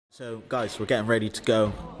So guys, we're getting ready to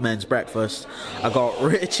go men's breakfast. I got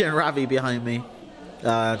Rich and Ravi behind me,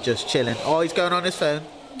 just chilling. Oh, he's going on his phone.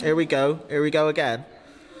 Here we go again.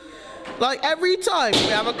 Like every time we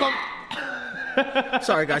have a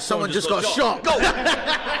sorry guys, someone just got shot. Go!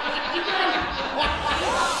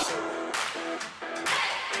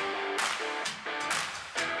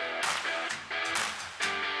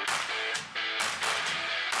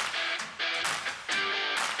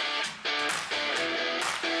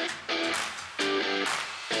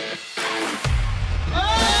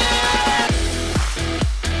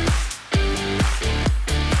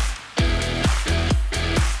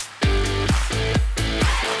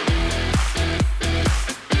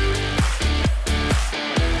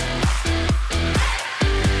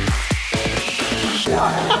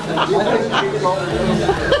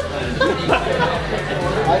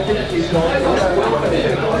 I think he's lunch,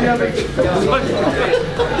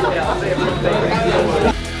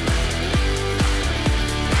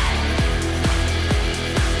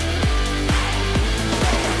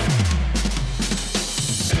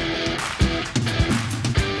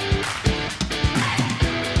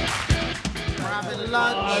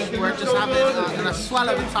 we're just having a swell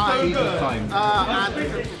of a time. And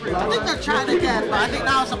I think they're trying again, but I think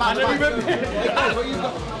now it's about time.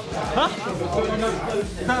 Huh?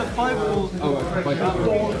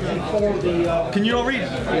 Can you not read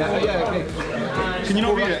it? Yeah, okay. Can you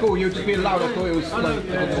not read it? Cool, you're just being loud. I thought it was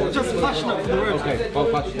like... Just flashing up for the room. Okay, I'll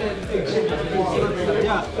flash.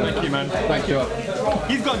 Yeah. Thank you, man. Thank you.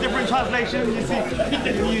 He's got different translation, you see.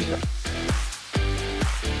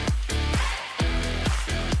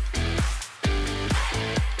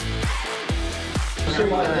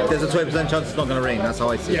 There's a 20% chance it's not going to rain, that's how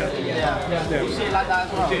I see it. Yeah. You see it like that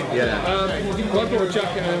as well? Yeah. I bought a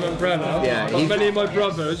jacket and an umbrella. Yeah, Like many of my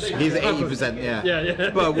brothers. He's at 80%, yeah. Yeah.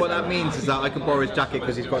 But what that means is that I can borrow his jacket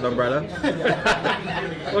because he's got an umbrella.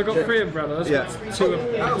 Well, I got 3 umbrellas. Yeah. Two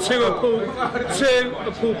a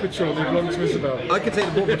pool patrol that belong to Isabel. I can take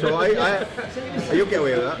the ball patrol. You'll get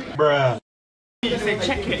away with that. Bruh. You say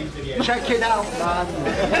check it. Check it out, man.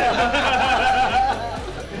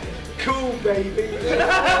 Cool, baby.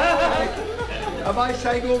 Am I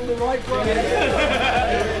saying all the right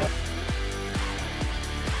words?